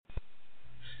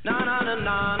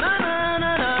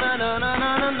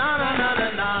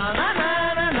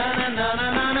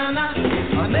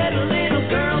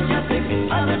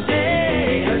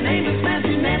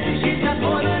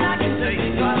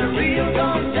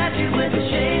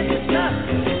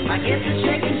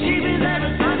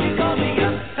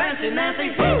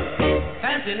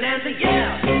Nancy,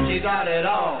 yeah, she got it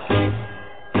all.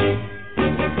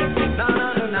 Na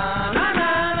na na na na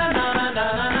na na na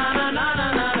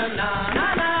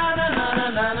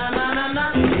na na.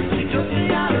 She took me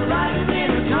out riding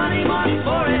in a Johnny Mark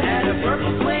for it. Had a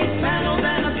purple suede panels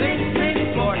and a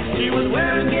pink floor. She was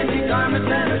wearing skimpy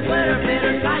garments and her sweater fit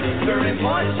her tight. Her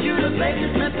imported shoes of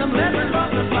laces met some leather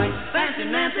across the fight. Fancy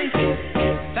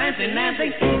Nancy,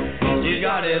 she's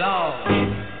got it all.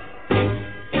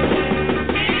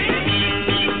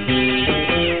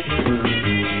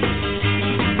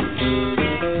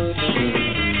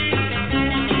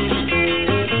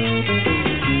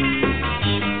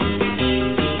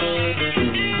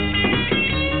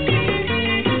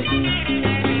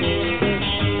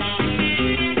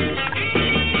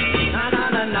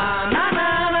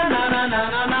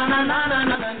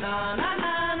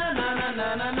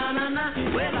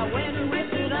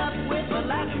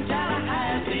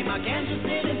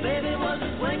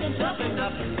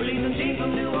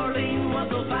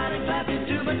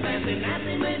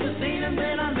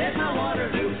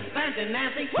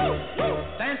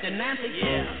 Fancy Nancy,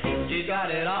 yeah, she's got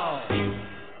it all.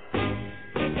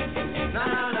 Na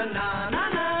na na na na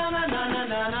na na na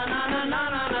na na na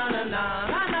na na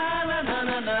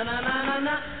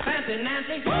na.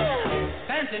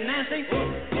 Fancy Nancy,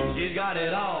 she's got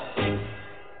it all.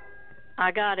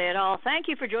 I got it all. Thank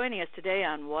you for joining us today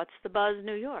on What's the Buzz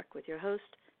New York with your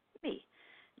host, me,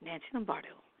 Nancy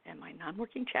Lombardo, and my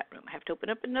non-working chat room. I have to open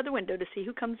up another window to see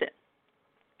who comes in.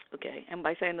 Okay, and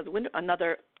by saying another window,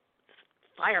 another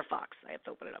Firefox I have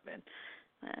to open it up in.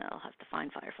 I'll have to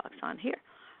find Firefox on here.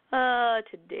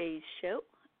 Today's show,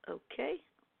 okay,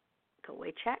 go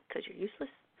away chat because you're useless.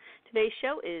 Today's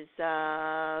show is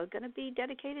going to be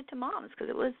dedicated to moms because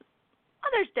it was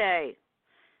Mother's Day.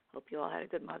 Hope you all had a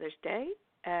good Mother's Day.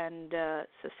 And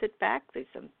so sit back. There's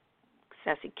some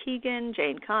Sassy Keegan,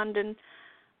 Jane Condon,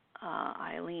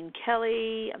 Eileen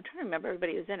Kelly. I'm trying to remember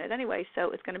everybody who's in it. Anyway,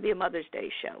 so it's going to be a Mother's Day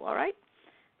show, all right?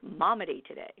 MOMEDY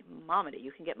today. MOMEDY.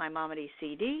 You can get my MOMEDY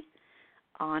CD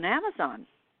on Amazon.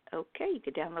 Okay, you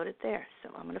can download it there. So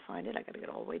I'm going to find it. I got to get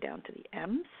all the way down to the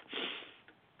M's.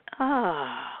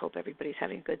 Hope everybody's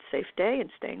having a good, safe day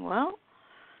and staying well.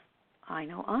 I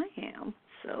know I am.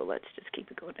 So let's just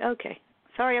keep it going. Okay.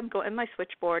 Sorry, I'm going in my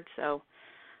switchboard, so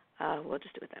we'll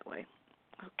just do it that way.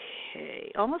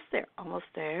 Okay. Almost there.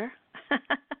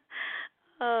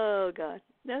 Oh, God.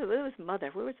 No, it was Mother.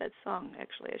 Where was that song?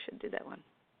 Actually, I should do that one.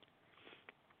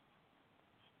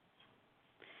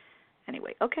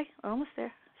 Anyway, okay, almost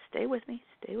there. Stay with me.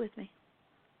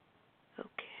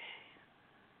 Okay.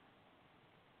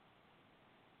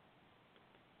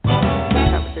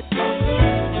 Start with this song.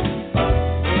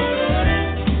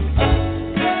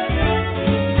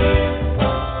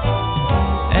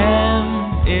 M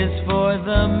is for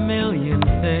the million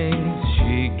things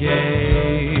she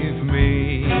gave me.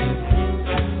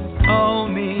 O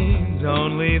means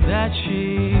only that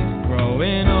she's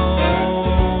growing old.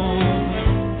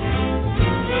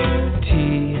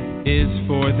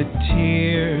 For the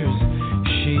tears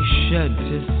she shed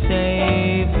to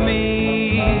save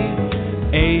me.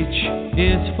 H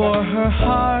is for her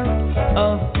heart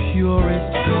of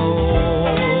purest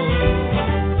gold.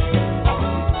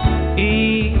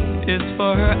 E is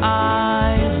for her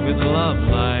eyes with love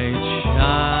light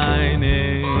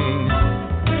shining.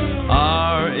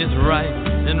 R is right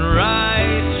and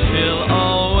right she'll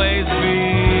always be.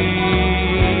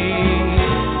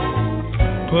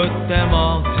 Put them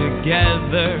all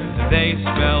together, they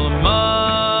spell mother,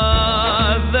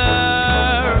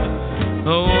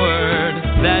 a word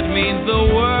that means the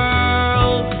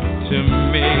world to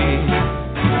me.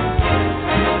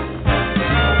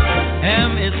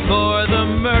 M is for the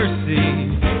mercy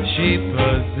she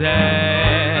possesses.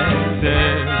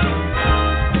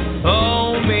 O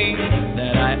means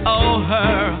that I owe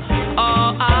her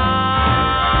all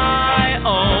I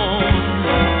own.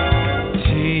 T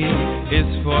is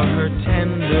for her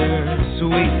tender,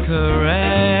 sweet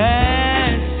caress.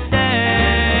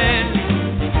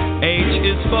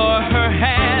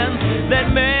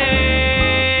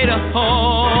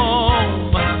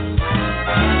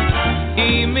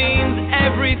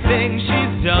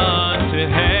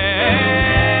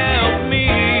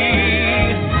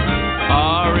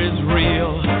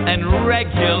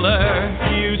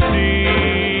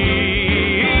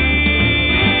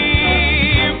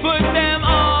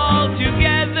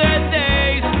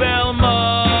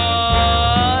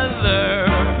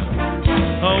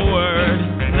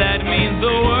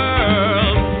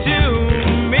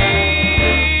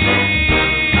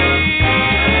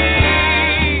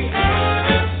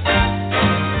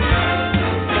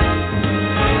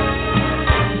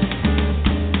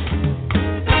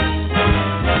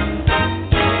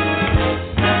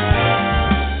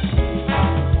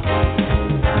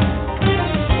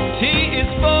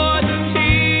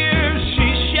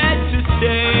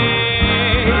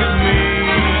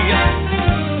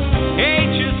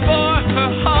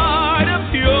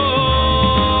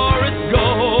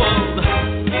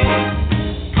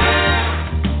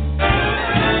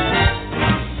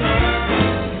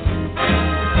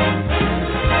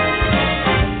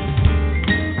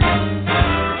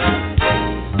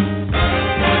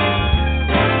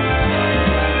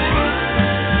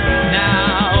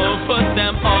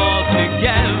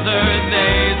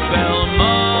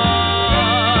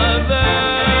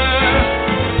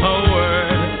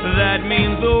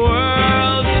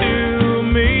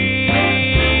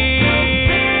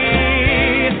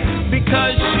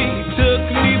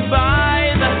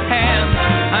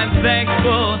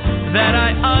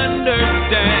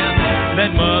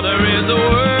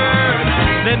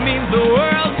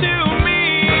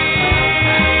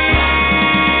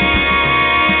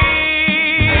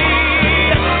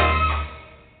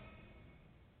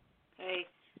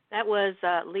 was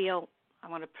Leo, I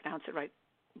want to pronounce it right,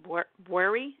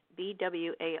 Bwari,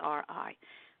 B-W-A-R-I.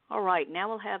 All right, now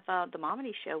we'll have the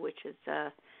MOMEDY Show, which is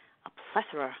a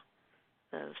plethora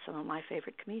of some of my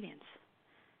favorite comedians.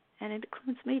 And it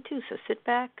includes me, too, so sit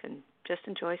back and just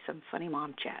enjoy some funny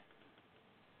mom chat.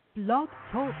 Blog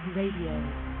Talk Radio.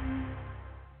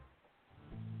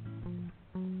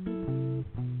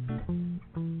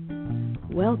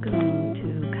 Welcome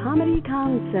to Comedy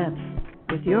Concepts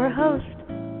with your host,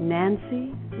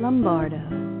 Nancy Lombardo.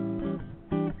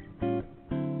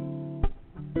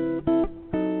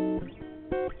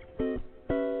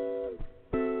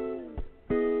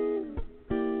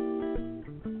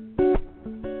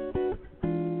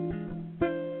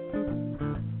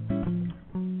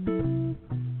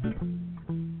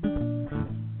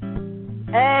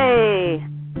 Hey,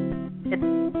 it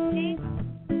must be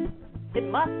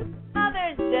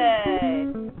Mother's Day,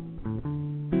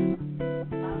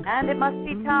 and it must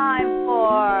be time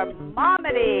for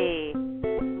MOMEDY.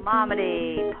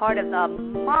 MOMEDY, part of the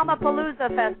Mamapalooza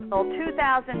Festival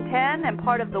 2010 and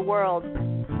part of the world's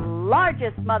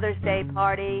largest Mother's Day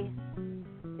party,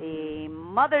 the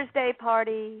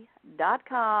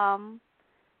MothersDayParty.com.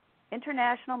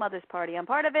 International Mother's Party. I'm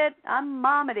part of it. I'm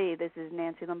MOMEDY. This is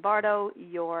Nancy Lombardo,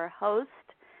 your host.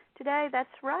 Today,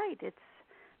 that's right, it's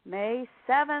May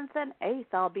 7th and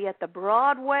 8th. I'll be at the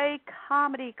Broadway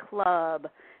Comedy Club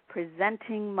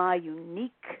presenting my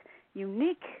unique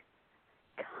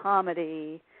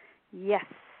comedy. Yes,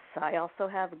 I also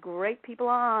have great people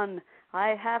on.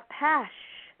 I have Pash.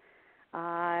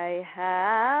 I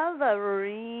have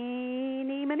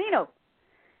Rini Menino.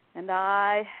 And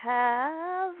I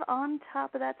have, on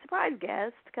top of that surprise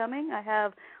guest coming, I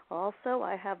have the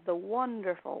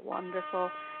wonderful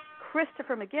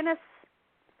Christopher McGinnis,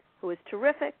 who is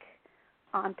terrific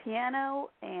on piano,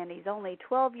 and he's only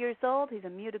 12 years old. He's a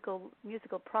musical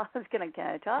prodigy.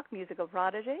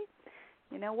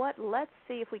 You know what? Let's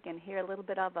see if we can hear a little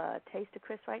bit of a taste of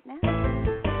Chris right now.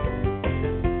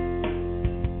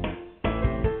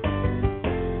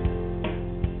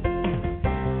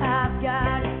 I've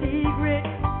got a secret,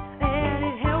 and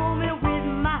it helped me with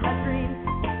my dreams.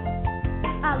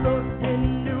 I looked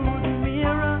into the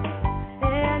mirror,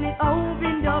 and it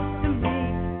opened up to me.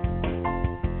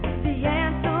 The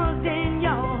answer's in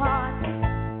your heart,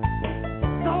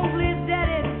 so please set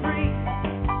it free.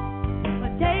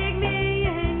 But take me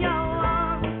in your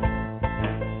arms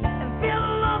and feel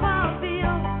the love I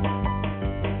feel.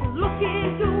 Look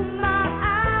into my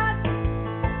eyes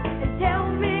and tell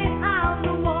me I'm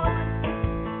the one.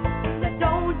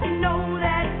 Don't you know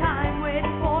that time waits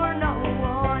for no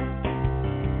one?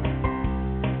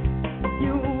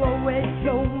 You always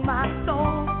show my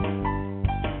soul.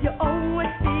 You always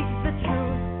speak the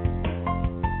truth.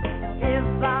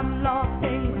 If I'm lost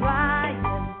and crying,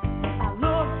 I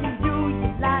look into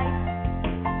your light.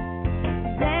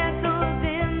 The answers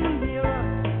in the mirror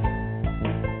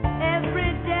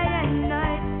every day and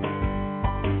night.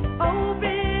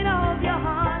 Open up your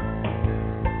heart.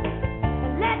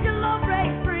 Let your love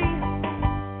break free.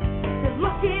 Just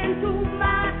look into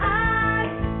my eyes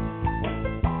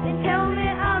and tell me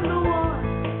I'm the one.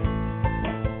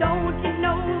 Don't you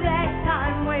know that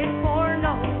time waits for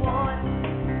no one?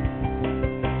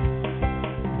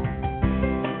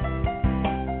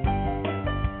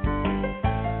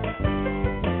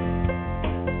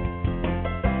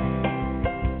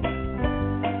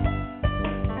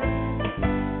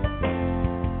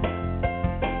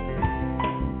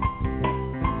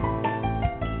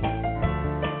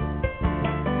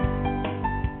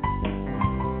 into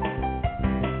my eyes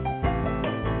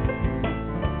and tell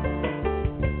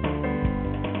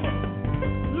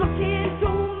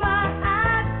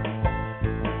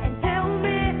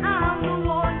me I'm the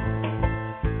one.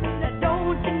 Now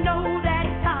don't you know that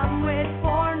time waits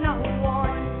for no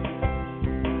one?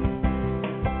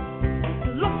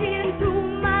 Look into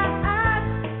my eyes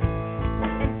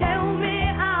and tell me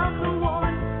I'm the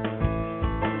one.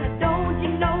 Now don't you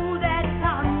know that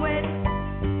time waits?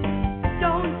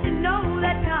 Don't you know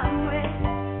that time waits?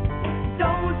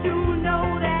 Don't you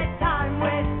know that time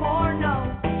waits for no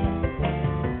one?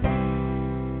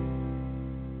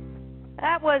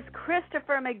 That was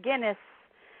Christopher McGinnis.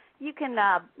 You can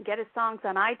get his songs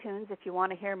on iTunes if you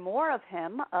want to hear more of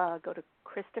him. Go to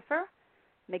Christopher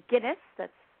McGinnis,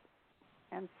 that's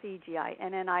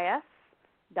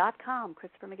McGinnis.com,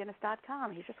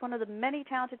 ChristopherMcGinnis.com. He's just one of the many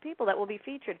talented people that will be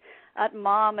featured at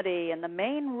MOMEDY in the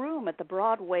main room at the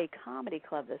Broadway Comedy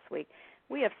Club this week.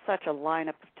 We have such a lineup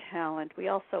of talent. We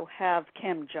also have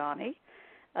Kim Johnny.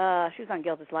 She was on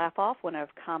Gilda's Laugh Off, winner of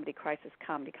Comedy Crisis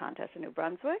Comedy Contest in New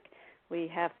Brunswick. We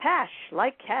have Pash,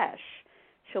 like Cash.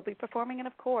 She'll be performing, and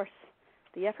of course,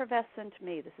 the effervescent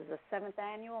me. This is the 7th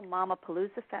annual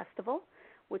Mamapalooza Festival,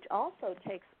 which also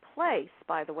takes place,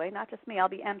 by the way, not just me, I'll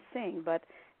be emceeing, but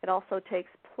it also takes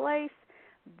place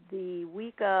the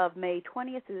week of May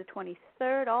 20th through the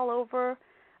 23rd all over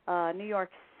New York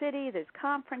City. There's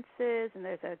conferences, and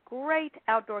there's a great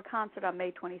outdoor concert on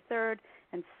May 23rd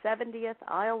and 70th.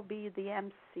 I'll be the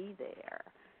MC there.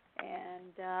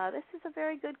 And this is a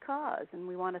very good cause, and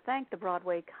we want to thank the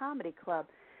Broadway Comedy Club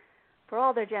for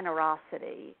all their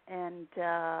generosity. And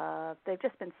they've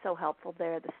just been so helpful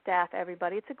there, the staff,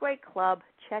 everybody. It's a great club.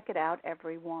 Check it out,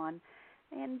 everyone.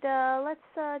 And let's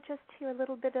just hear a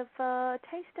little bit of a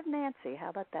taste of Nancy. How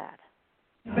about that?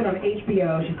 She's been on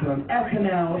HBO, she's been on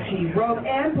SNL, she wrote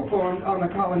and performed on The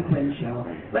Colin Quinn Show.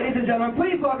 Ladies and gentlemen,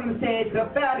 please welcome to the stage the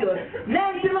fabulous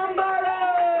Nancy Lombardo!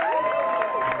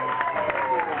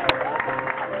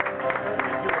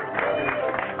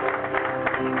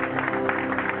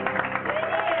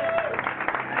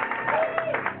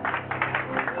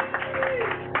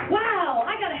 Wow,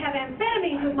 I gotta have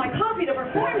amphetamines with my coffee to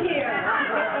perform here.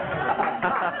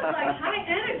 Like high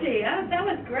energy. That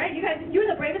was great. You guys, you're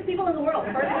the bravest people in the world.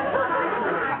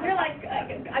 You're like,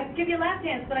 I give you a lap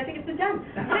dance, but I think it's been done.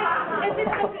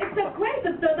 It's so great.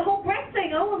 The whole breath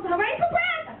thing. Oh, I'm ready for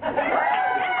breath. Yay!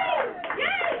 Yay!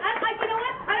 You know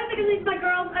what? I don't think it's my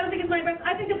girls. I don't think it's my breath.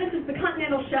 I think that this is the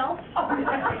continental shelf.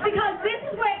 Because this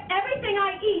is where everything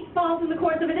I eat falls in the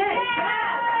course of a day.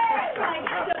 Like,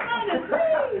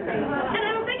 and I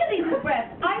don't think of these as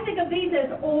breaths. I think of these as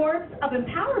orbs of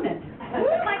empowerment.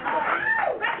 Like,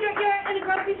 you're in a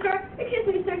grocery store. Excuse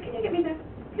me, sir, can you get me that?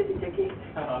 Excuse me, sir, can you?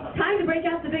 Time to break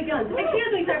out the big guns.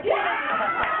 Excuse me, sir, can you get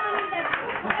me that?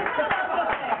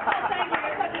 Thank you.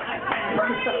 You're such a nice man.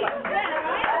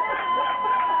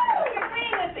 You're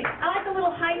agreeing with me. I like the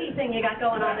little Heidi thing you got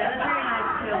going on there. That's very nice,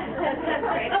 too. That's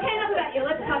great. Okay, enough about you.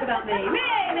 Let's talk about me.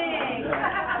 Me.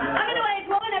 I'm a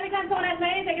new-age woman. Every time someone asks me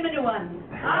anything, I'm a new one.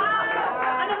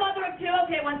 I'm a mother of 2.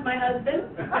 Okay, one's my husband.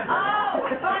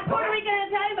 I'm Puerto Rican and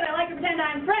Italian, but I like to pretend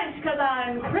I'm French because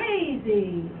I'm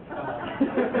crazy.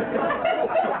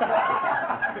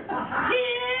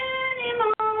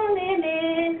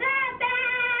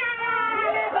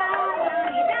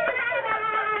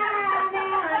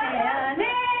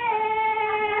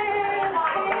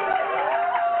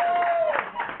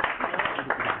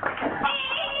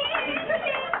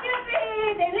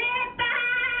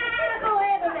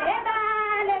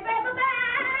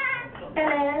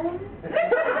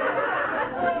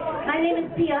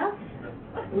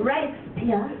 Rice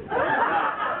Pia. I've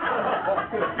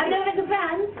never been to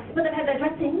France, but I've had their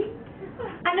dressing.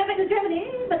 I've never been to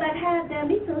Germany, but I've had their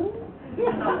meatloaf.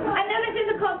 I've never been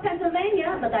to Cork,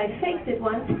 Pennsylvania, but I faked it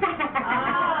once. Oh,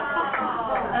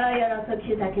 you're not so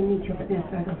cute, I can meet you, but no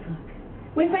further fuck.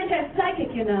 We French are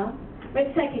psychic, you know.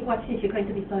 We're psychic. Watch this, you're going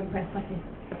to be so impressed. Watch this.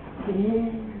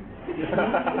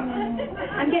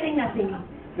 I'm getting nothing.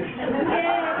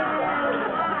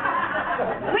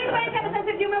 We French have a sense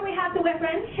of humor. We have to. We're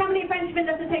French. How many Frenchmen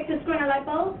does it take to screw in a light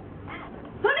bulb?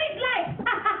 Police light!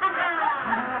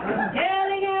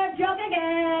 Telling a joke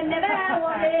again. Never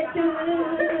wanted to.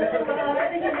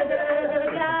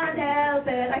 Can't help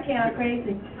it. I can't. I'm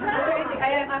crazy.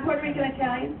 I'm Puerto Rican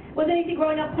Italian. Wasn't easy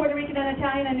growing up Puerto Rican and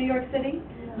Italian in New York City.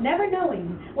 Never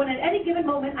knowing when at any given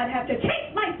moment I'd have to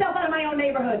chase myself out of my own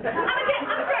neighborhood. I'm a kid.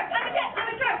 I'm a jerk. I'm a kid. I'm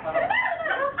a jerk.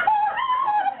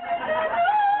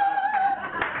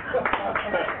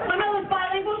 My mother was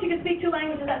bilingual. She could speak 2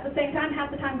 languages at the same time.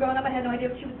 Half the time growing up, I had no idea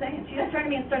what she was saying. She just turned to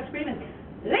me and started screaming,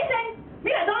 "Listen!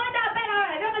 Mira, ¿dónde está la pena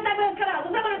ahora? Yo no sé what it's cut out.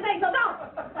 Don't say what I'm saying, so don't!"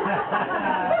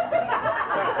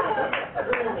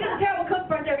 She's a terrible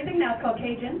cook, burnt everything. Now it's called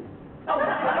Cajun.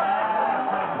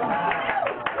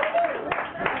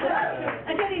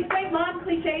 I tell these great mom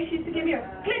cliches. She used to give me her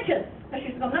glitches. She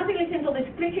used to go, nothing less until this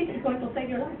glitches is going to save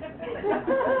your life.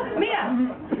 Mira,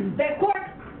 the cork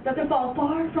doesn't fall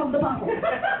far from the bottle.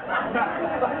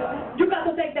 You got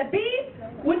to take the bees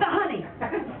with the honey.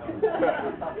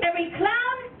 Every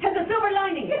clown has a silver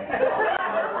lining. It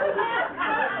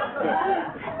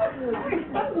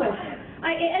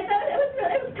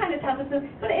was kind of tough,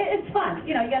 but it's fun.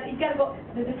 You know, you got to go.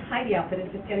 This Heidi outfit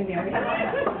is just getting me over here.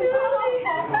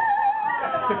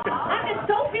 I'm just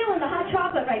so feeling the hot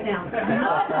chocolate right now.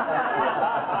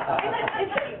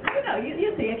 You know, you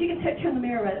see, if you can turn the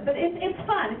mirror at it. But it's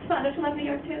fun. It's fun. Don't you love New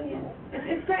York, too? Yeah.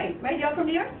 It's great, right? Y'all from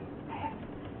New York?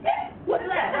 Yeah. What's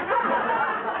that?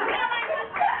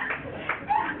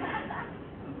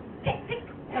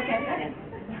 Okay.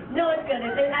 No, it's good. I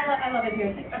love it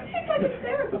here. It's like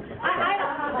hysterical.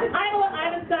 I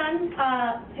have a son.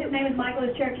 His name is Michael.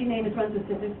 His Cherokee name is Runs with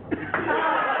Scissors.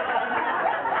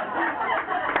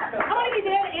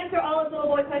 finally there to answer all his little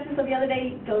boy questions. So the other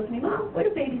day he goes to me, Mom, where do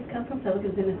babies come from? So I look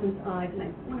at his innocent eyes, and I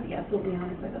want to be absolutely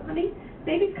honest. I go, honey,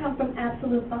 babies come from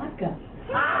absolute vodka.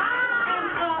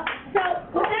 So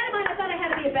with that in mind, I thought I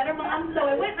had to be a better mom. So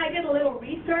I went and I did a little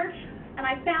research, and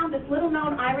I found this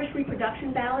little-known Irish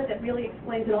reproduction ballad that really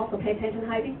explains it all. So pay attention,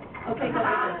 Heidi. Okay, go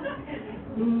ahead.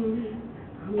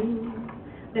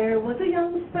 There was a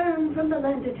young sperm from the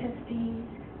land of Testes,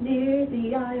 near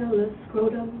the Isle of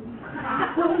Scrotum,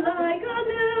 who like a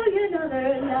million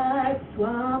other lads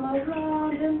swam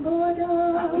around in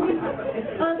boredom,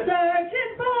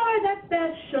 searching for that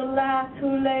special lass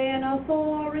who lay in a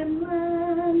foreign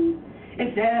land,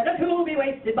 instead of to be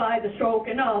wasted by the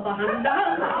stroking of a hand.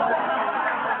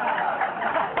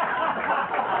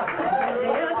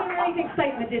 Great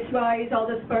excitement did rise, all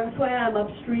the sperm swam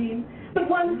upstream. But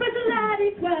one special lad,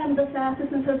 he swam the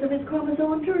fastest in search of his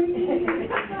chromosome dream.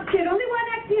 She had only one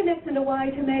X and X and a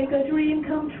Y to make a dream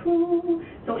come true.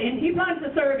 So in he plunged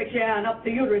the cervix, yeah, and up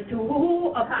the uterus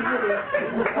too, up the uterus.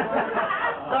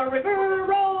 The river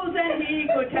rose and he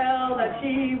could tell that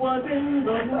she was in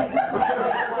the mood.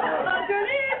 A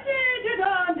journey she did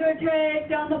undertake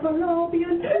down the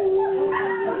fallopian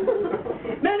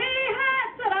tube. Many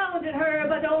surrounded her,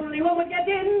 but only one would get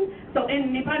in. So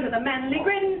in he plunged with a manly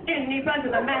grin, in he plunged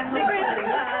with a manly grin.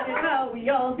 That is how we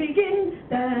all begin,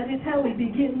 that is how we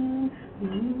begin.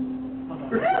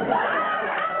 When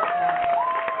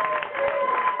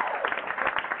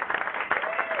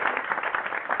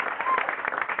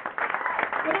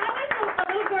I was a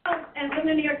little girl and living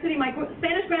in New York City, my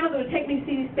Spanish grandmother would take me to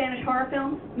see these Spanish horror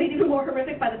films, made even more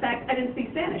horrific by the fact I didn't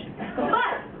speak Spanish.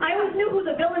 But I always knew who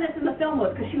the villainess in the film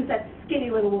was, because she was that skinny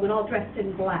little woman all dressed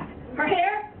in black. Her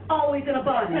hair, always in a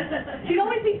bun. She'd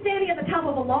always be standing at the top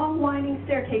of a long, winding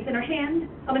staircase, in her hand,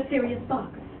 a mysterious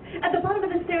box. At the bottom of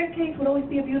the staircase would always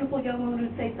be a beautiful young woman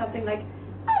who'd say something like,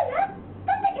 Hola,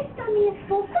 ¿dónde está mi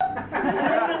esposo? And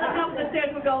at the top of the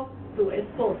stairs would go, Su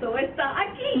esposo está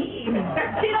aquí.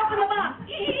 She'd open the box.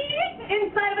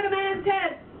 Inside of it, a man's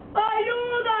head.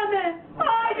 Ayúdame!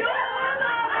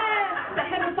 Ayúdame! The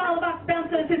head would fall, the box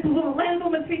bounced on his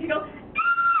landwoman's feet to go,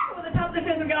 over the top of the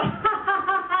stairs would go, ha ha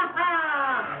ha ha ha!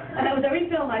 And that was every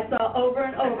film I saw over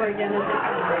and over again. It's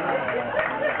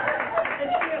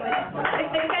true. Are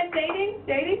you guys dating?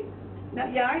 No,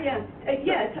 yeah.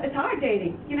 It's hard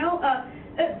dating. You know,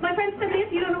 my friend said,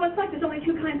 Nancy, you don't know what it's like. There's only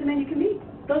two kinds of men you can meet.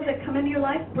 Those that come into your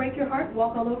life, break your heart,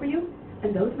 walk all over you,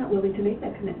 and those not willing to make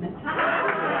that commitment.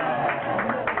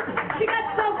 She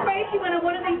got so crazy, she went on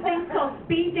one of these things called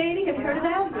speed dating. Have you heard of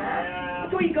that?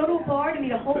 It's where you go to a bar to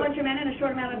meet a whole bunch of men in a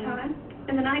short amount of time.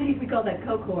 In the 90s, we called that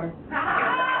coke whore.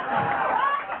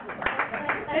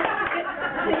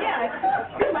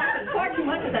 It's far too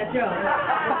much of that joke.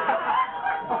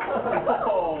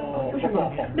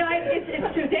 No,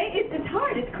 it's true. It's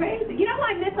hard. It's crazy. You know who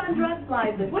I miss on drugs?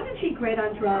 Liza. Wasn't she great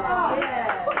on drugs? Oh,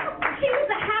 yeah. She was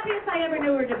the happiest I ever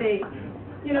knew her to be.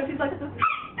 You know, she's like,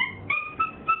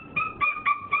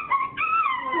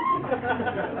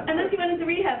 and then she went into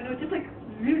rehab, and it was just like,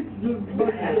 so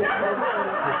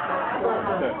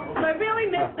I really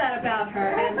miss that about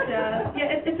her, and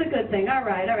it's a good thing. All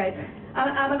right.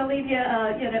 I'm going to leave you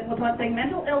with one thing.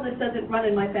 Mental illness doesn't run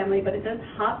in my family, but it does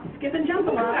hop, skip, and jump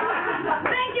a lot.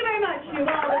 Thank you very much. You've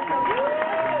all been so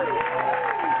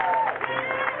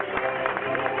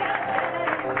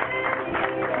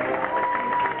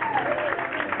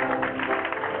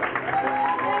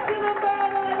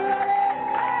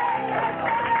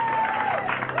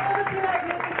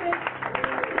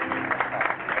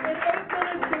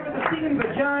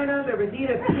Vagina, there was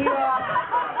Edith Piaf.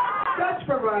 Such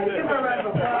variety. Give her a round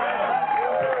of applause.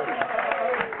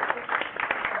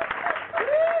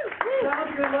 Now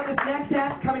you're going to love this next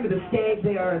act coming to the stage.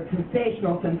 They are a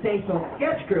sensational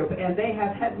sketch group, and they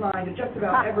have headlined just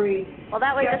about every Well,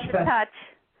 that was sketch just a touch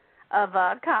of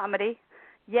comedy.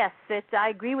 Yes, I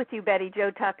agree with you, Betty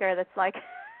Jo Tucker. That's like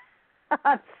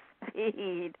on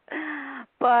speed.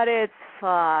 But it's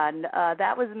fun.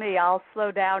 That was me. I'll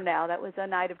slow down now. That was a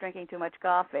night of drinking too much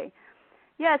coffee.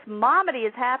 Yes, MOMEDY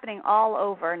is happening all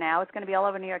over now. It's going to be all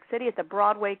over New York City at the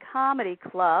Broadway Comedy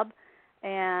Club.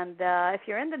 And if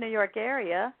you're in the New York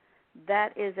area,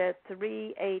 that is at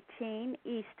 318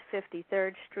 East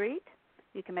 53rd Street.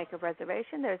 You can make a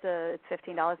reservation. It's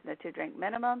 $15 and a 2-drink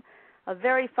minimum. A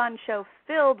very fun show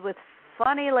filled with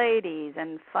funny ladies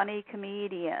and funny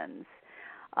comedians.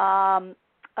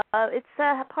 It's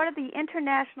part of the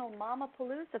International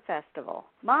Mamapalooza Festival.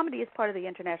 MOMEDY is part of the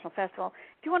International Festival.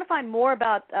 If you want to find more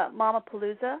about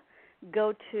Mamapalooza,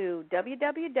 go to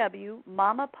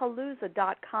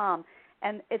www.mamapalooza.com.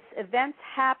 And it's events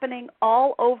happening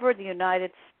all over the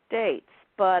United States.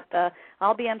 but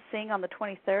I'll be emceeing on the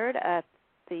 23rd at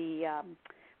the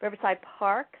Riverside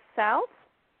Park South,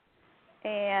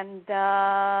 and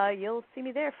you'll see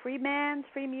me there. Free bands,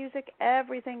 free music,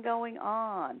 everything going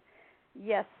on.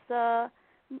 Yes,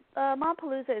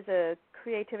 Mompalooza is a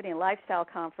creativity and lifestyle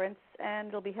conference, and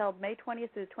it'll be held May 20th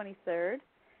through the 23rd.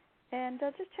 And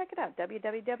just check it out,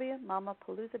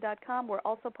 www.mamapalooza.com. We're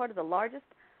also part of the largest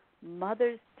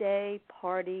Mother's Day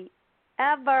party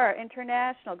ever,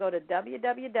 international. Go to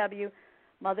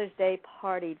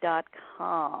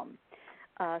www.mothersdayparty.com.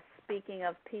 Speaking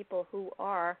of people who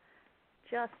are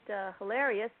just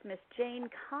hilarious, Miss Jane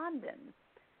Condon.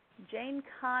 Jane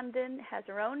Condon has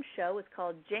her own show. It's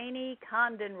called Janie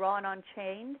Condon Raw and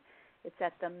Unchained. It's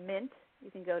at the Mint.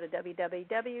 You can go to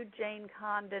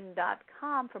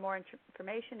www.janecondon.com for more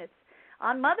information. It's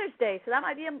on Mother's Day, so that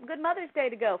might be a good Mother's Day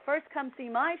to go. First, come see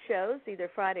my shows, either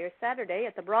Friday or Saturday,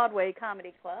 at the Broadway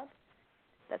Comedy Club.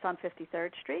 That's on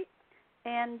 53rd Street.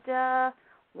 And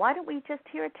why don't we just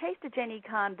hear a taste of Janie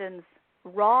Condon's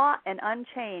Raw and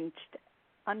Unchained.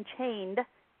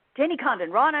 Janie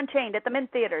Condon, Raw and Unchained at the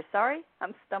Mint Theater. Sorry,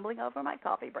 I'm stumbling over my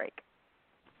coffee break.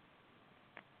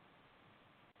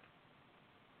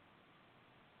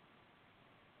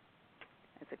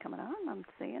 Is it coming on? I'm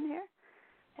seeing here.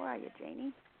 Where are you,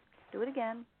 Janie? Do it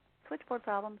again. Switchboard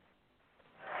problems.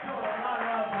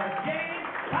 Jane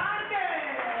Condon!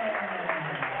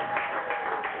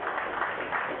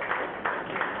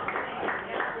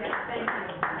 Yes, thank you.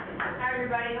 Hi,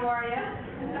 everybody. How are you?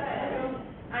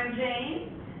 I'm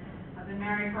Jane. I've been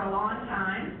married for a long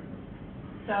time.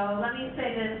 So let me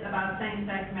say this about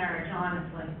same-sex marriage,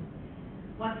 honestly.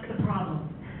 What's the problem?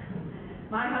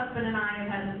 My husband and I have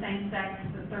had the same sex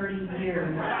for 30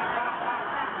 years.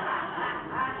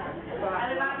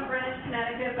 I live out in Greenwich,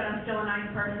 Connecticut, but I'm still a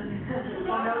nice person.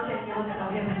 Well, no, Jane, you look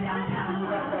so hip and downtown.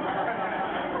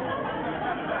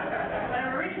 But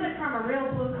I'm originally from a real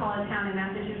blue-collar town in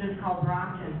Massachusetts called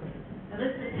Brockton. Now,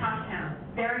 this is a tough town,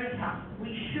 very tough.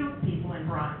 We shoot people in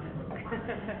Brockton.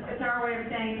 It's our way of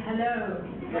saying hello.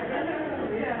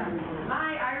 Yeah.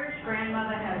 My Irish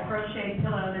grandmother had a crochet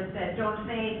pillow that said, "Don't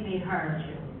say it, me hurt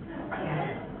you."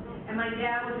 Yeah. And my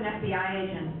dad was an FBI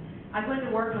agent. I went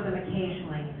to work with him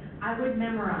occasionally. I would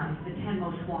memorize the 10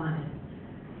 most wanted.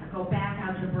 I'd go back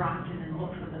out to Brockton and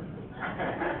look for them.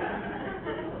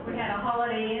 We had a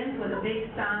Holiday Inn with a big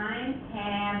sign,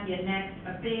 "Have your next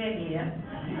affair here."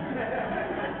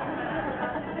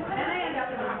 Then I end up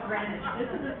in Greenwich.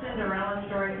 This is a Cinderella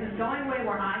story, because going away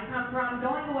where I come from,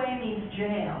 going away means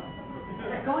jail.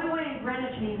 Going away in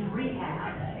Greenwich means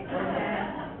rehab. Okay?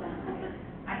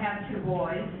 I have 2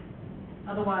 boys.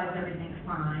 Otherwise, everything's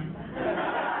fine.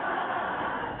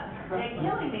 They're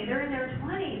killing me. They're in their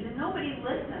 20s, and nobody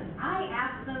listens. I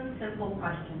ask them simple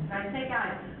questions. I say,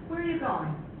 "Guys, where are you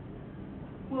going?"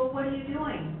 "Well, what are you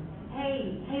doing?"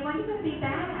 Hey, when are you going to be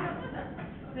back?"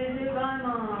 They say, "Bye,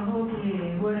 Mom,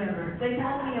 okay, whatever." They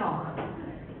tell me off.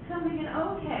 So I'm thinking,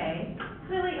 okay,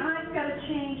 clearly I've got to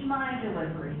change my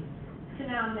delivery. So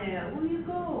now I'm there, "Where you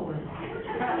going? What you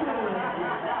doing?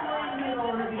 When you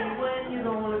going to be? When you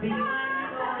going to be? When you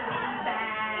going to be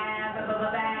back?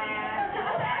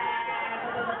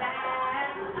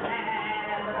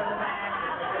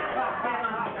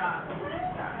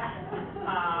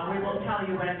 We will tell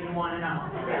you whatever you want to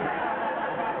know.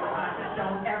 Just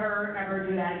don't ever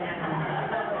do that again.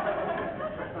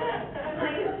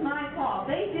 Like, it's my fault.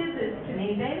 They did this to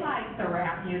me. They like the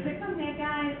rap music. I'm saying,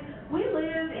 guys, we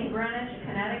live in Greenwich,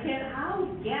 Connecticut. How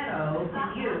ghetto to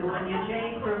you when your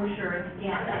J. Crew shirts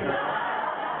ghetto?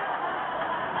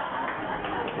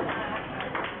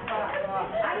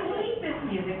 I hate this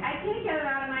music. I can't get it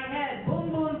out of my head.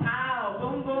 Boom, boom, pow.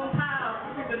 Boom, boom, pow.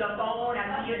 To the phone.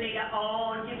 I see you need a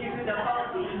phone. Get you to the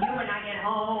phone. See you when I get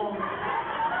home.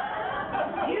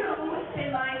 You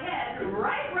in my head,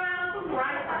 right round,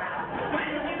 right round. When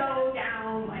you go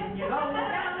down, when you go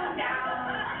down, down.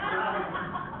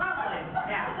 Lovely,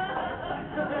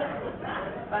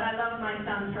 yeah. But I love my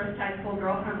son's first high school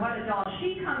girlfriend. What a doll.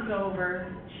 She comes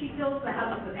over, she fills the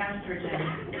house with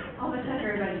estrogen. All of a sudden,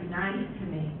 everybody's nice to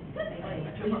me. They say,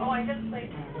 "Oh, I just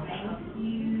played. Thank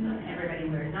you." Everybody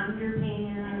wears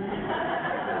underpants.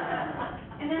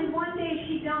 And then one day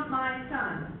she dumped my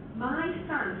son.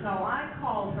 So I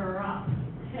called her up.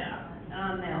 Yeah. And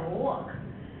I'm there, "Look,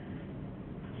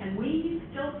 can we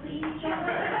still see each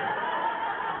other?"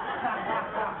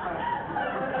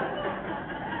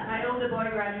 My older boy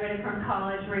graduated from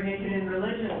college, majored in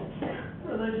religion.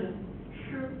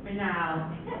 Shoot me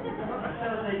now. So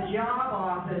the job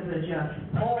offers are just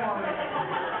pouring.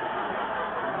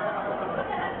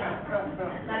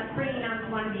 That's bringing us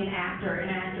one to be an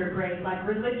actor great. Like,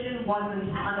 religion wasn't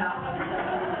enough.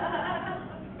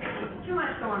 Too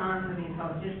much going on for me,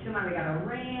 folks. Just too much. We got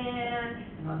Iran,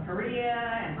 North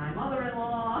Korea, and my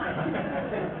mother-in-law.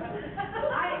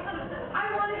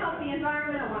 I want to help the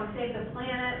environment. I want to save the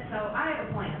planet. So I have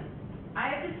a plan. I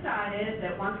have decided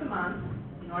that once a month,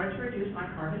 in order to reduce my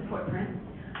carbon footprint,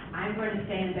 I'm going to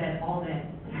stay in bed all day.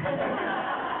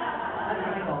 That's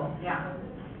my goal. Yeah.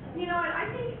 You know what? I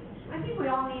think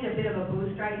we all need a bit of a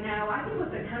boost right now. I think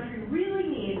what the country really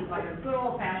needs is like a good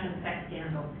old-fashioned sex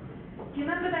scandal. Do you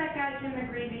remember that guy, Jim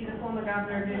McGreevy, the former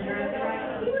governor of New Jersey,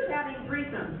 right? He was having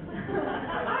threesomes.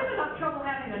 I have enough trouble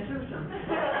having a twosome.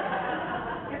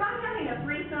 If I'm having a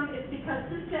threesome, it's because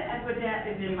Sister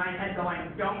Edwardette is in my head going,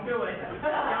 don't do it.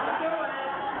 Don't do it.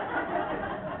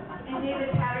 And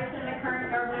David Patterson, the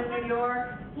current governor of New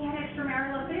York, he had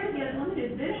extramarital affairs. He has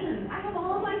limited vision. I have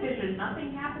all of my vision.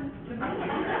 Nothing happens to me.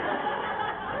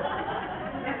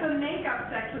 After makeup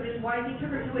sex with his wife, he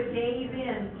took her to a Days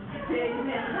Inn. Days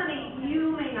Inn. Honey,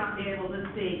 you may not be able to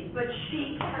see, but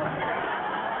she can.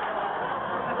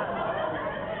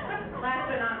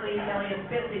 Last but not least, Elliot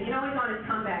Spitzley. You know he's on his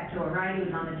comeback tour, right? He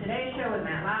was on the Today Show with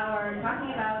Matt Lauer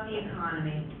talking about the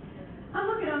economy. I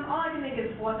look at him, all I can think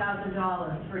is $4,000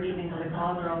 for an evening with a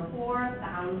call girl.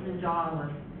 $4,000.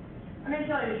 I'm going to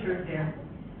tell you the truth here.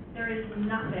 There is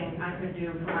nothing I could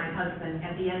do for my husband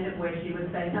at the end of which he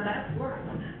would say, now that's worth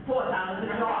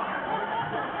 $4,000.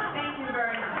 Thank you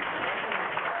very much.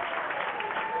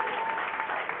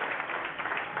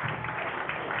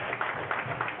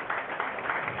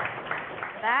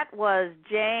 That was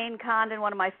Jane Condon,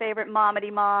 one of my favorite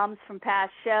Momedy moms from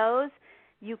past shows.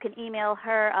 You can email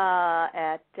her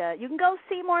you can go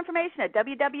see more information at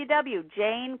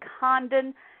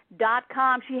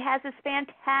www.janecondon.com. She has this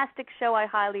fantastic show. I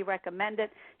highly recommend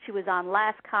it. She was on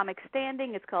Last Comic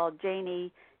Standing. It's called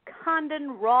Janie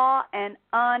Condon, Raw and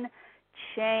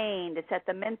Unchained. It's at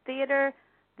the Mint Theater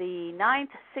the 9th,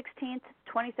 16th,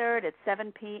 23rd at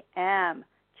 7 p.m.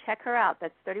 Check her out.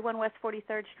 That's 31 West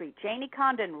 43rd Street. Janie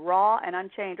Condon, Raw and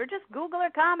Unchained. Or just Google her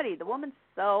comedy. The woman's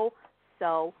so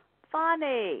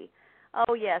funny.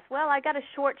 Oh, yes. Well, I got a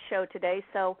short show today,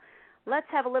 so let's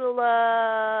have a little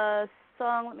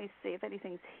song. Let me see if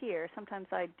anything's here. Sometimes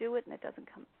I do it and it doesn't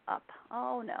come up.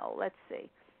 Oh, no. Let's see.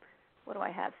 What do I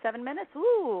have? 7 minutes?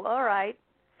 Ooh, all right.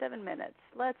 7 minutes.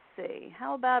 Let's see.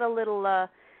 How about a little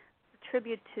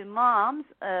tribute to moms,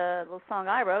 a little song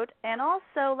I wrote, and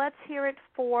also let's hear it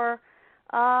for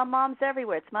moms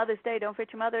everywhere. It's Mother's Day. Don't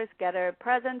forget your mothers. Get her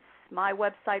presents. My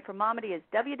website for Momedy is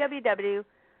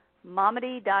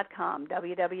www.momedy.com,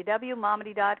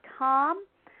 www.momedy.com.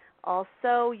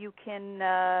 Also, you can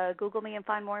Google me and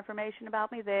find more information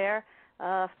about me there,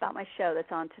 about my show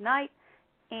that's on tonight.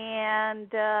 And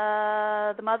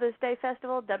the Mother's Day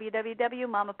Festival,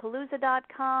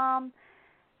 www.mamapalooza.com.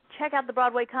 Check out the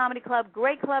Broadway Comedy Club,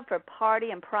 great club for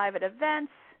party and private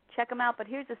events. Check them out. But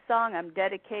here's a song I'm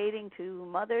dedicating to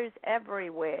mothers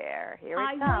everywhere. Here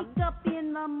it comes. I wake up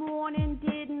in the morning,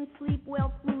 didn't sleep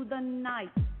well through the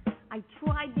night. I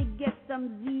tried to get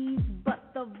some Z's,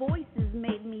 but the voices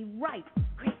made me right.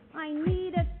 I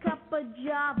need a cup of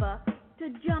Java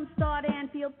to jumpstart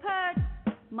and feel pert.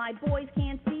 My boys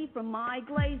can't see from my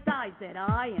glazed eyes that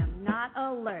I am not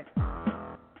alert.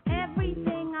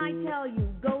 Everything I tell you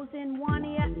goes in one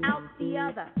ear, out the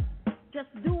other. Just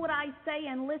do what I say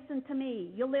and listen to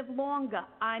me. You'll live longer.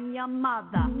 I'm your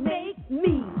mother. Make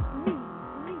me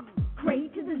cray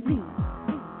to the Z.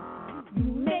 You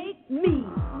make me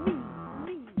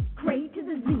cray to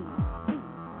the Z.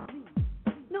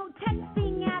 No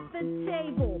texting at the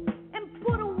table and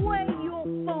put away your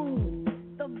phone.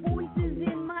 The voices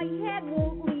in my head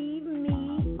won't leave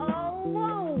me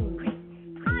alone.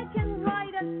 I can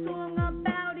write a song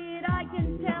about it. I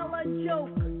can tell a joke.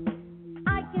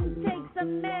 I can take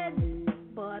some meds,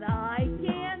 but I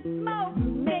can't smoke.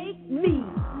 Make me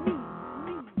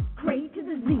cray to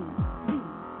the Z.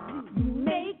 You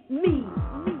make me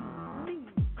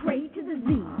cray to the Z.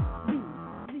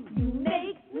 You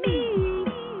make me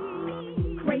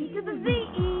cray to the Z.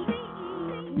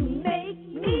 You make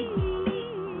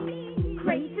me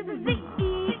cray to the Z.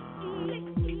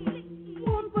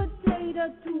 1 potato,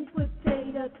 2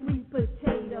 potato, 3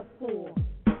 potato, 4.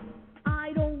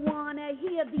 I don't want to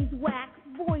hear these wax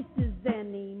voices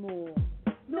anymore.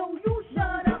 No, you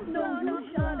shut up. No, you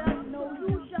shut up. No,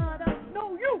 you shut up.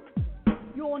 No, you.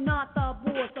 You're not the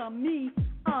boss of me.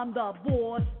 I'm the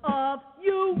boss of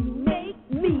you. You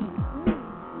make me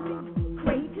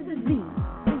cray to the Z.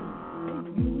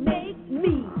 You make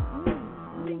me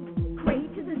cray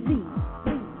to the Z.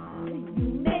 You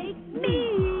make me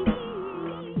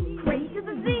cray to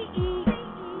the Z.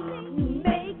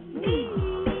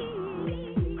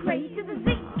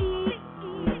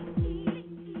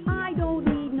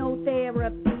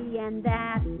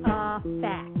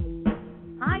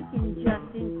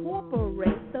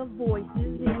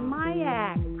 in my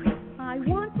act. I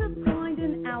want to find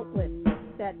an outlet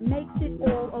that makes it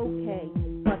all okay.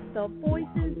 But the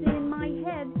voices in my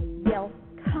head yell,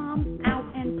 come out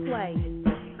and play.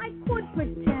 I could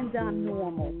pretend I'm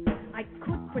normal. I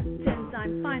could pretend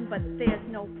I'm fine, but there's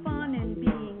no fun in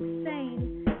being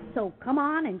sane. So come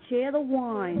on and share the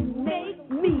wine. Make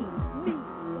me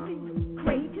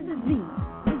cray to the Z.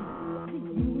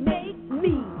 Make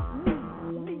me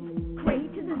cray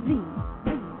to the Z.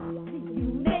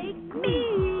 Make me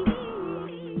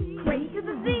cray to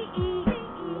the Z.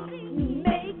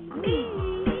 Make me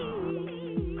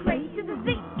cray to the Z.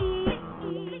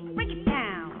 Break it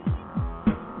down.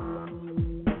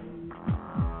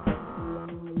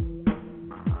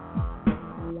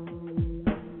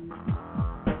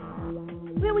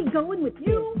 Where we going with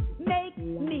you? Make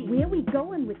me. Where we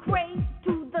going with cray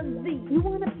to the Z? You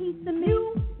want a piece of me?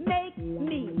 You make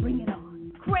me. Bring it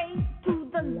on. Cray to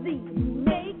the Z.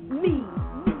 Make me.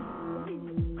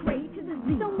 Cray to the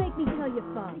Z. Don't make me tell you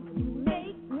fuck.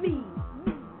 Make me.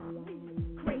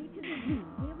 Cray to the Z.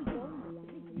 Where we going with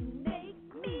Z? Make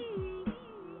me.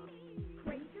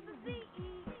 Cray to the Z.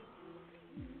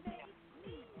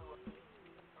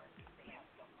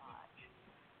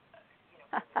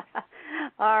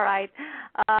 All right.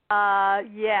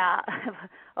 Yeah.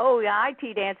 Oh, yeah,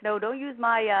 IT dance. No, don't use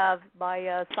my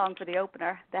song for the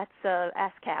opener. That's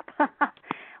ASCAP.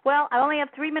 Well, I only have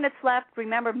 3 minutes left.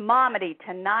 Remember, MOMEDY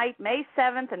tonight, May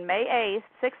 7th and May 8th,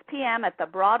 6 p.m. at the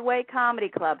Broadway Comedy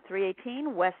Club,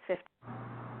 318 West 50th.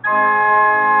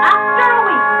 After a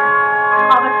week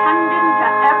of attending to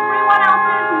everyone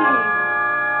else's needs,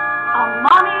 a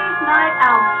mommy's night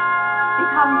out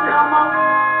becomes an almost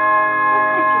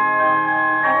religious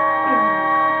experience.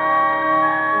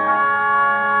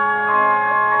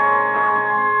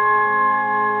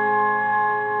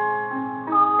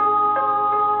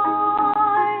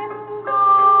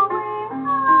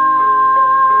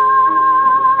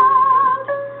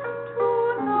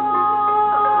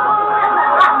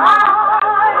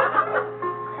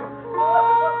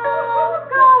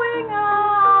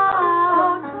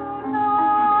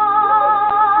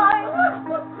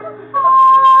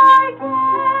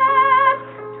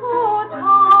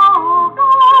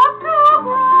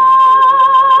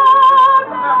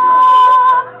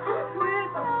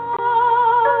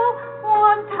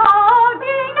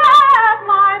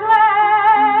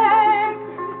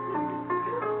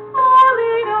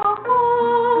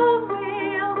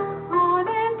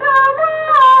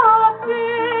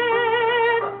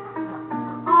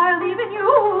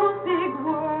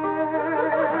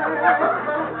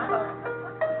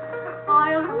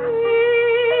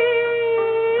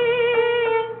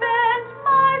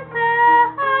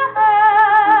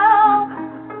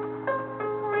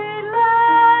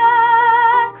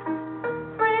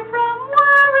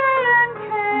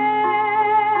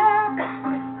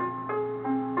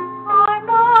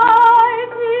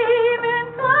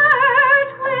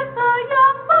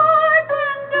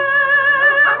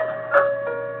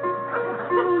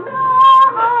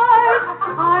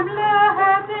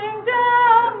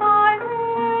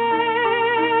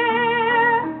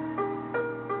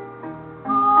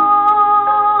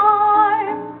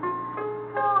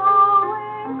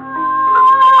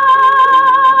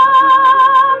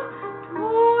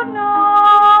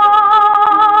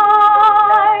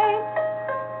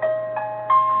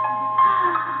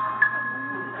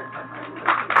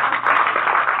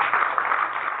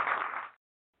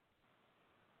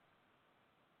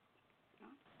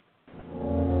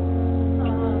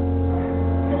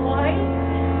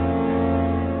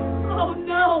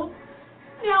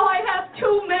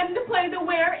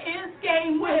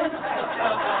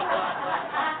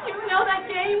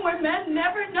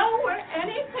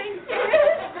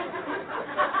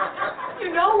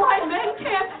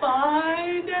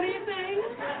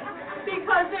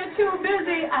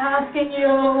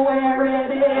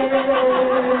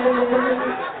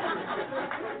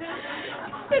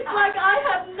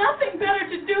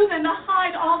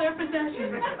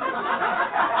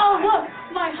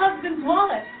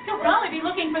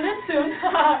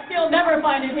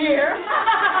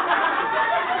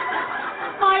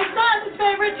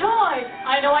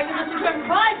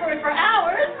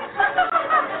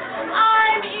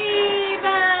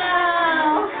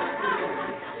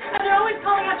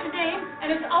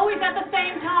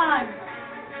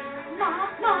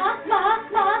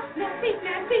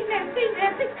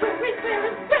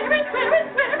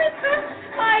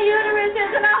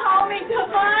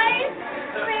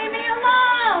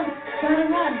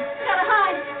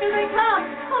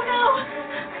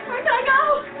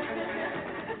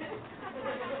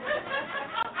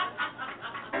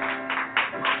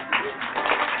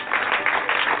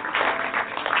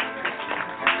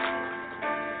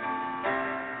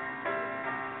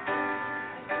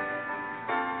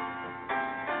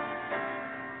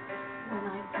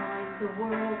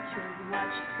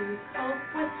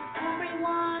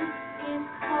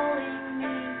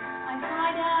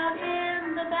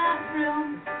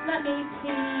 let me pee,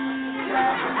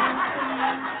 let me pee.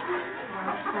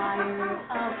 I'm tired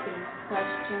of these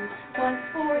questions. What's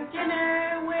for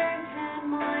dinner? Where can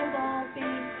my ball be?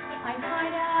 I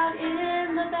hide out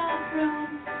in the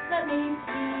bathroom. Let me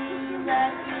pee,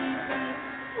 let me pee.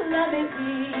 Let me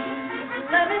pee,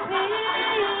 let me pee,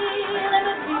 let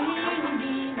me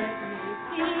pee, let me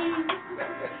pee.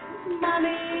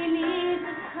 Mommy needs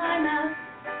a timeout.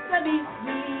 Let me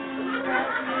pee, let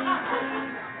me pee.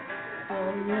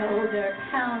 Oh no, they're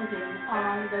pounding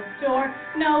on the door.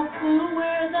 No clue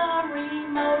where the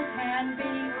remote can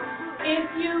be. If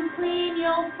you clean,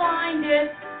 you'll find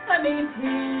it. Let me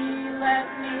pee, let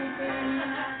me pee.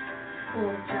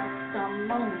 For just a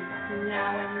moment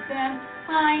now and then,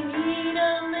 I need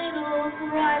a little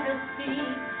privacy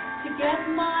to get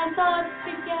my thoughts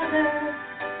together.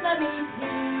 Let me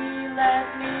pee, let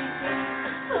me pee,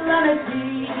 let me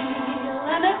pee,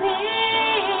 let me pee,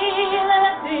 let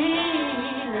me pee,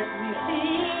 let me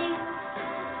pee.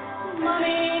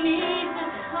 Mommy needs a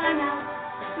timeout.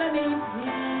 Let me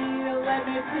pee, let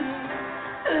me pee,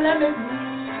 let me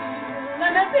pee,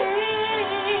 let me pee,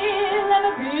 let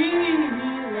me pee,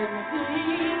 let me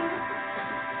pee.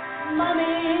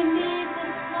 Mommy needs a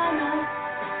timeout.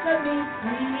 Let me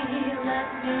pee, let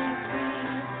me pee.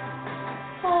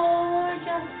 For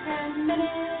just 10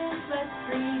 minutes, let's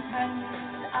pretend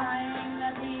I'm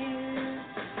not here.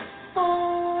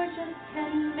 For just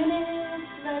 10 minutes,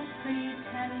 let's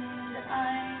pretend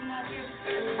I'm not here.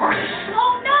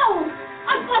 Oh no!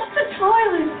 I've left the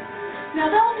toilet! Now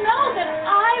they'll know that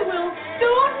I will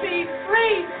soon be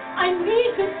free. I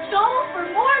need to stall for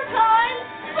more time,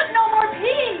 but no more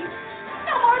pee!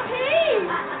 No more pee!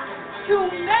 Two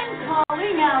men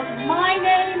calling out my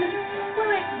name. Well,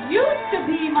 it used to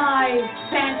be my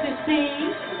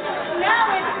fantasy.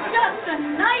 Now it's just a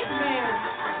nightmare.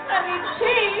 Let me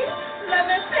pee, let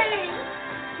me pee,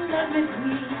 let me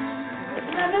pee,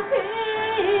 let me pee,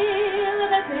 let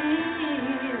me pee,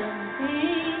 let me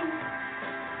pee.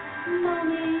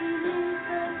 Mommy needs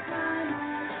a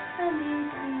timeout. Let me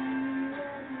pee,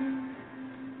 let me pee.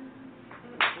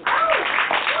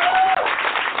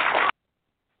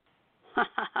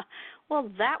 Well,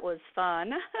 that was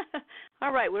fun.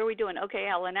 All right, what are we doing? Okay,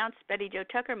 I'll announce Betty Jo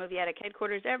Tucker, Movie Attic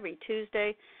Headquarters, every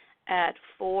Tuesday at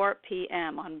 4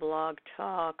 p.m. on Blog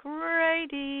Talk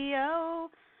Radio.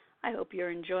 I hope you're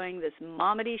enjoying this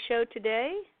MOMEDY show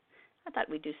today. I thought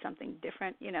we'd do something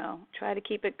different, try to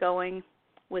keep it going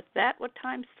with that. What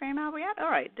time frame are we at? All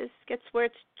right, this gets where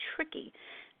it's tricky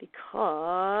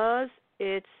because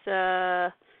it's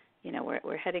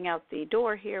we're heading out the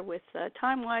door here with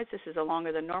time-wise. This is a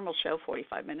longer than normal show,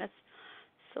 45 minutes.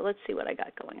 So let's see what I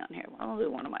got going on here. I'll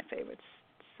do one of my favorites.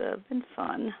 It's been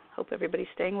fun. Hope everybody's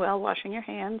staying well, washing your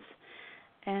hands.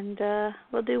 And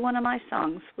we'll do one of my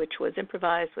songs, which was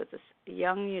improvised with this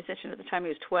young musician at the time. He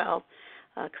was 12,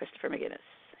 Christopher McGinnis.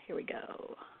 Here we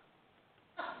go.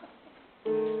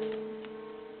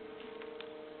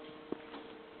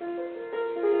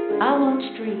 I once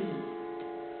dreamed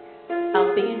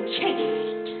of being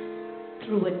chased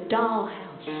through a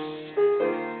dollhouse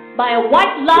by a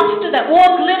white lobster that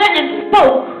wore glitter and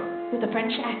spoke with a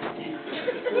French accent.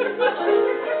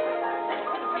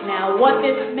 Now, what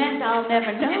this meant, I'll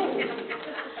never know.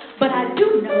 But I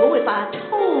do know if I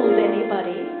told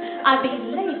anybody, I'd be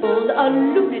labeled a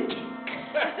lunatic.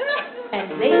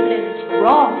 And labeling's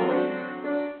wrong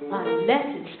unless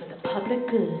it's for the public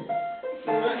good.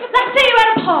 Let's say you're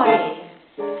at a party.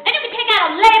 A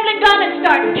labeling gun and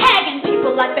start tagging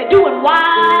people like they do in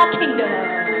Wild Kingdom.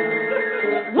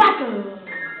 Wacko.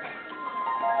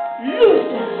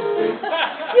 Loser.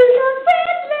 You're so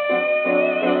friendly.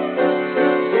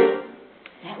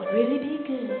 That would really be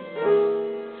good.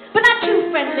 But not too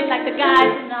friendly like the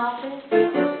guys in the office.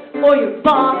 Or your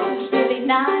boss who's really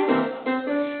nice.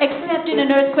 Except in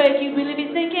an earthquake you'd really be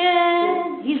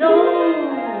thinking, he's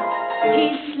old,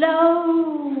 he's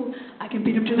slow, I can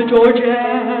beat him to the Georgia.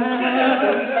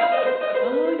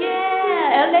 Oh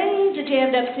yeah, LA's a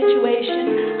jammed up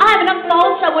situation. I have enough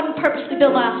faults I wouldn't purposely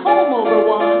build my home over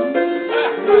one.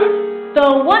 The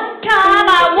one time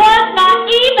I was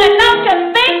naive enough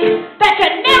to think that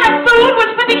generic food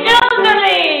was for the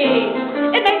elderly.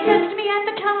 It made sense to me at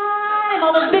the time,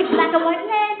 all those big black and white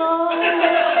labels.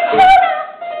 Tuna,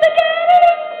 spaghetti,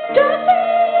 tofu.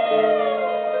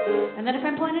 And then a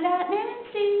friend pointed out,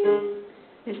 Nancy,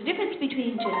 there's a difference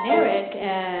between generic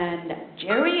and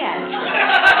geriatric.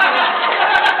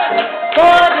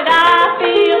 Boy, did I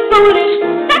feel foolish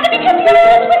not to be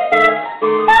confused with that.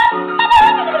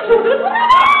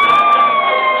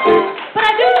 But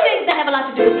I do think they have a lot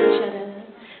to do with each other.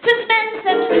 Since men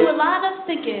tend to do a lot of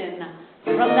thinking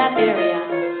from that area.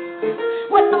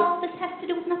 what all this has to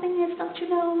do with nothing is, don't you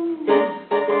know?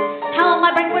 How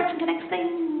my brain works and connects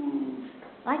things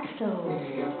like so.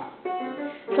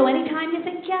 So anytime you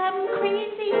think I'm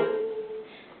crazy,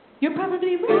 you're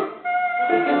probably right.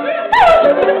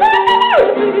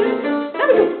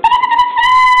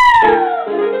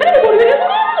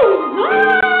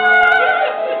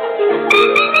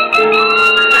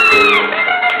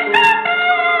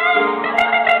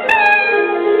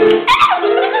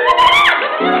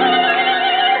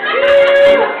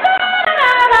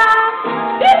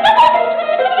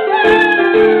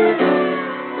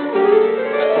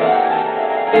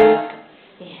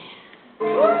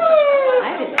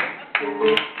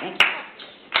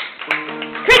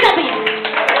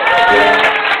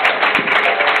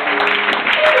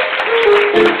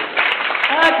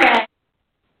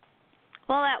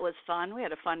 Fun. We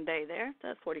had a fun day there,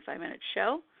 the 45-minute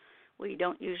show. We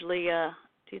don't usually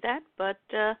do that, but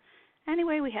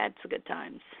anyway, we had some good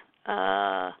times.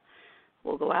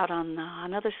 We'll go out on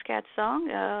another scat song.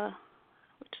 How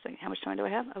much time do I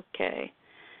have? Okay.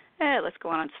 Let's go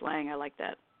on slang. I like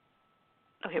that.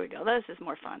 Oh, here we go. This is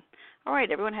more fun. All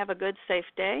right, everyone have a good, safe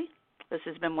day. This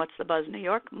has been What's the Buzz New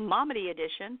York, MOMEDY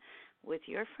edition, with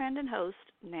your friend and host,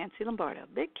 Nancy Lombardo.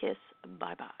 Big kiss.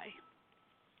 Bye-bye.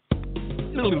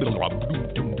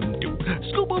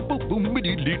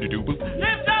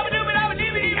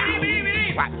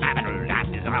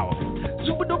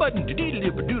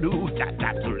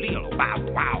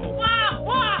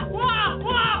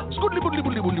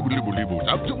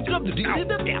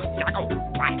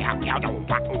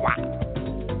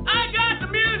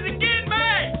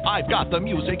 I've got the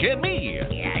music in me.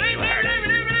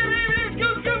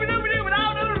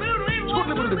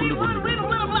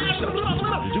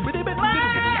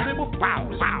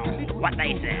 Wow, what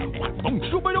they said.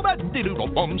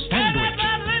 Sandwich.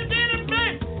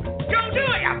 Go do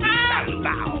it.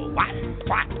 What?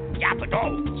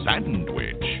 Sandwich.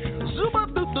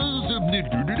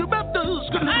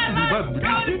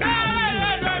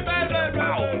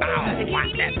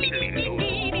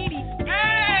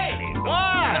 Hey!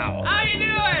 What? How you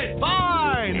doing?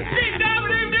 Fine.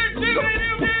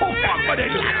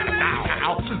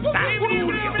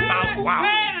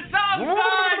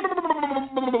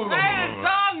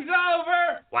 Song's over.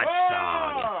 What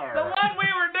song? The one we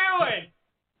were doing.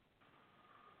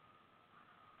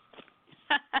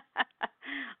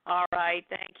 All right.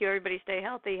 Thank you. Everybody stay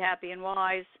healthy, happy, and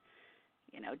wise.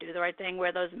 Do the right thing.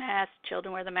 Wear those masks.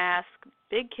 Children wear the mask.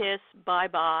 Big kiss.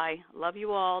 Bye-bye. Love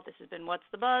you all. This has been What's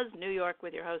the Buzz, New York,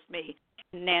 with your host, me,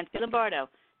 Nancy Lombardo.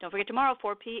 Don't forget, tomorrow,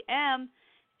 4 p.m.,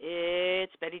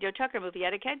 it's Betty Jo Tucker, Movie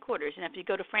Attic Headquarters. And if you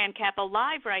go to Fran Cappo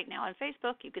Live right now on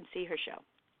Facebook, you can see her show.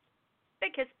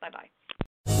 Big kiss. Bye-bye.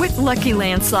 With Lucky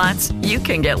Land Slots, you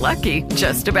can get lucky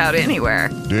just about anywhere.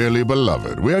 Dearly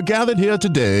beloved, we are gathered here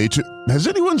today to... Has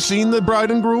anyone seen the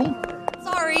bride and groom?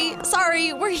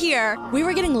 Sorry, we're here. We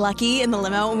were getting lucky in the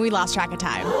limo and we lost track of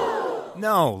time.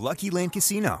 No, Lucky Land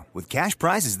Casino, with cash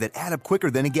prizes that add up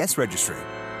quicker than a guest registry.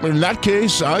 In that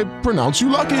case, I pronounce you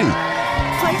lucky.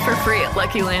 Play for free at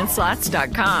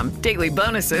LuckyLandSlots.com. Daily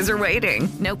bonuses are waiting.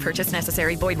 No purchase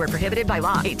necessary. Void where prohibited by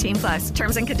law. 18+.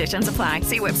 Terms and conditions apply.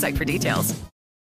 See website for details.